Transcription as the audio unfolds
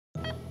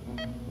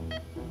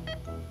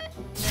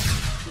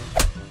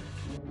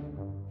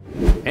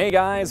Hey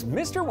guys,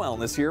 Mr.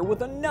 Wellness here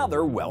with another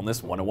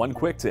Wellness 101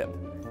 quick tip.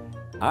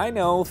 I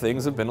know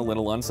things have been a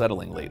little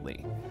unsettling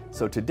lately,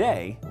 so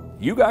today,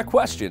 you got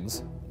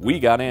questions, we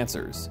got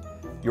answers.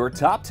 Your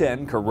top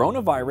 10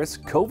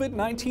 coronavirus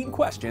COVID-19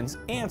 questions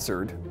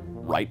answered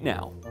right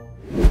now.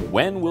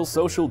 When will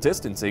social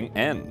distancing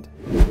end?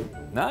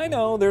 Now, I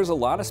know there's a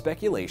lot of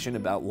speculation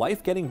about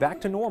life getting back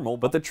to normal,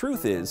 but the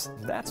truth is,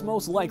 that's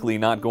most likely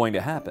not going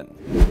to happen.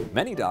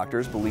 Many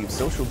doctors believe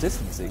social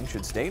distancing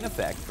should stay in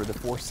effect for the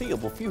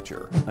foreseeable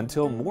future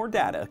until more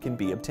data can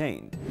be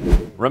obtained.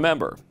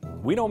 Remember,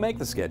 we don't make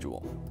the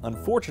schedule.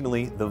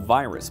 Unfortunately, the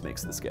virus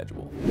makes the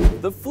schedule.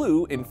 The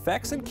flu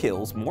infects and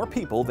kills more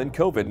people than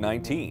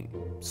COVID-19.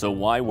 So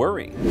why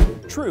worry?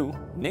 True,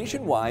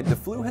 nationwide, the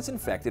flu has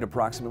infected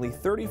approximately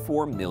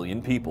 34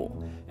 million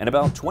people, and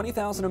about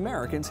 20,000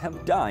 Americans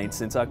have died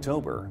since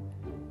October.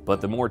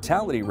 But the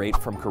mortality rate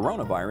from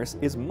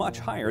coronavirus is much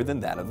higher than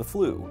that of the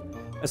flu,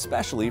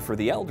 especially for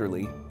the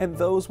elderly and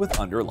those with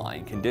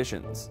underlying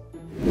conditions.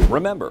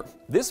 Remember,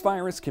 this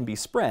virus can be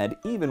spread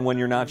even when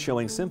you're not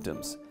showing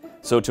symptoms.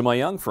 So to my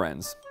young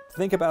friends,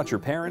 think about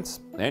your parents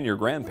and your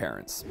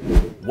grandparents.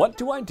 What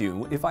do I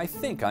do if I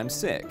think I'm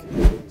sick?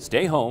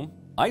 Stay home,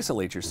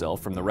 isolate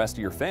yourself from the rest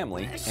of your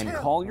family, and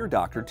call your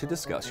doctor to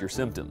discuss your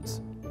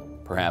symptoms.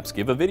 Perhaps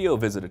give a video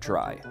visit a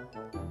try.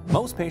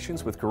 Most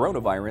patients with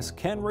coronavirus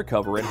can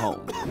recover at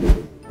home.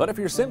 But if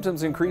your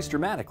symptoms increase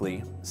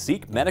dramatically,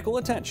 seek medical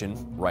attention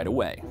right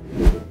away.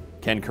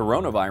 Can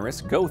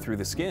coronavirus go through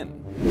the skin?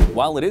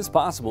 While it is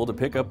possible to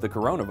pick up the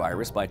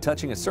coronavirus by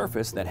touching a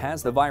surface that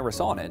has the virus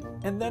on it,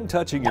 and then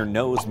touching your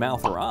nose,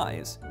 mouth, or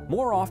eyes,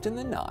 more often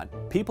than not,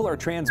 people are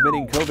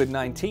transmitting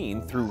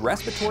COVID-19 through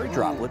respiratory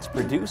droplets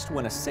produced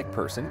when a sick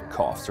person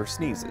coughs or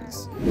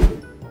sneezes.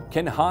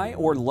 Can high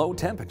or low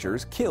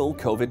temperatures kill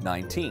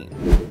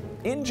COVID-19?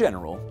 In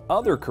general,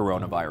 other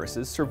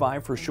coronaviruses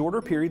survive for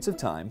shorter periods of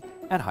time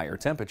at higher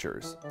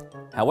temperatures.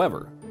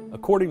 However,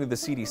 according to the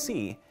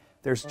CDC,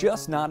 there's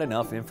just not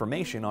enough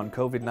information on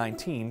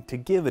COVID-19 to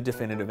give a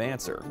definitive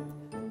answer.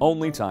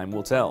 Only time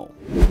will tell.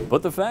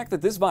 But the fact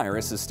that this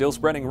virus is still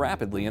spreading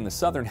rapidly in the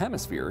southern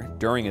hemisphere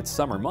during its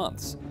summer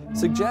months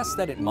suggests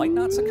that it might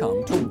not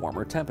succumb to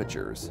warmer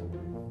temperatures.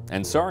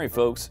 And sorry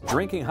folks,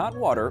 drinking hot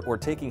water or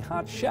taking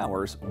hot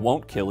showers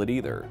won't kill it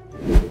either.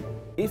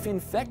 If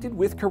infected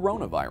with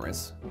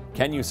coronavirus,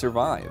 can you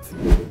survive?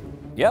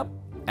 Yep.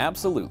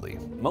 Absolutely.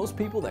 Most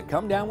people that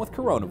come down with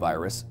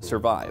coronavirus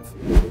survive.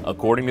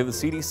 According to the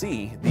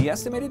CDC, the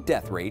estimated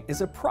death rate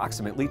is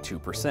approximately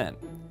 2%,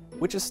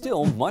 which is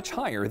still much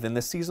higher than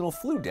the seasonal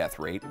flu death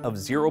rate of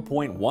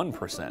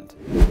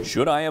 0.1%.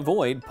 Should I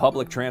avoid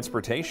public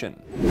transportation?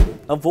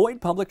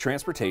 Avoid public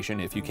transportation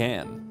if you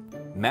can.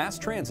 Mass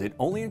transit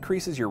only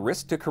increases your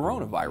risk to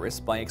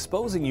coronavirus by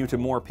exposing you to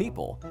more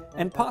people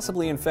and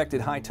possibly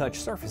infected high-touch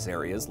surface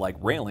areas like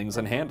railings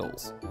and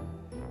handles.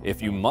 If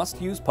you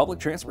must use public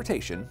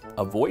transportation,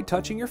 avoid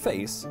touching your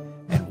face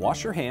and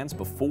wash your hands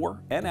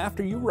before and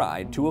after you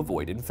ride to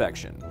avoid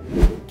infection.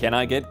 Can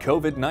I get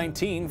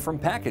COVID-19 from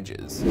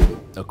packages?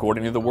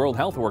 According to the World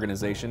Health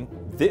Organization,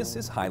 this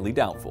is highly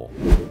doubtful.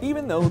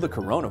 Even though the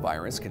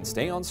coronavirus can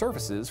stay on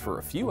surfaces for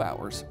a few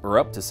hours or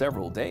up to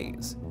several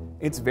days,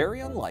 it's very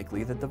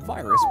unlikely that the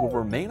virus will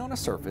remain on a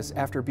surface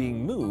after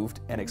being moved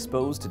and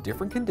exposed to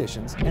different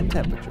conditions and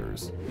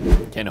temperatures.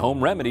 Can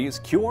home remedies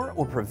cure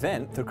or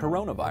prevent the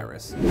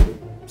coronavirus?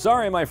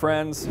 Sorry, my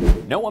friends,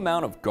 no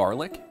amount of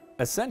garlic,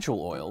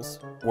 essential oils,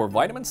 or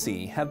vitamin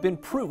C have been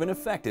proven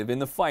effective in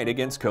the fight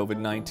against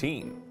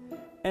COVID-19.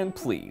 And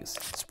please,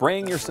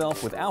 spraying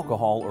yourself with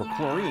alcohol or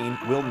chlorine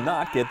will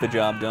not get the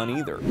job done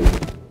either.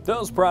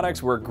 Those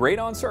products work great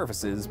on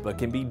surfaces but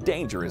can be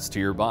dangerous to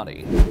your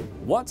body.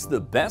 What's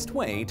the best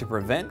way to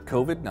prevent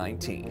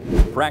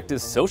COVID-19?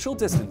 Practice social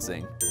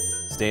distancing,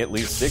 stay at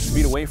least 6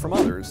 feet away from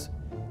others,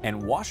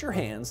 and wash your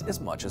hands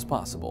as much as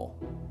possible.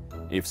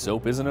 If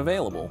soap isn't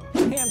available,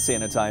 hand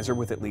sanitizer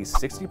with at least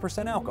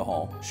 60%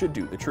 alcohol should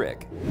do the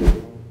trick.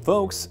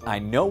 Folks, I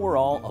know we're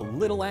all a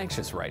little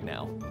anxious right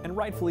now, and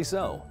rightfully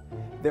so.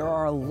 There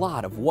are a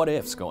lot of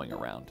what-ifs going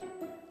around.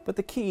 But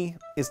the key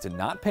is to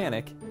not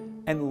panic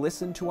and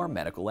listen to our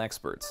medical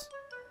experts.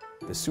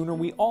 The sooner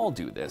we all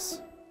do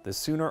this, the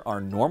sooner our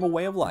normal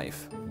way of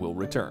life will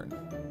return.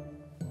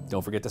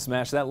 Don't forget to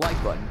smash that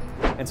like button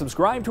and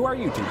subscribe to our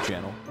YouTube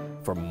channel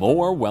for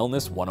more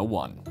Wellness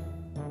 101.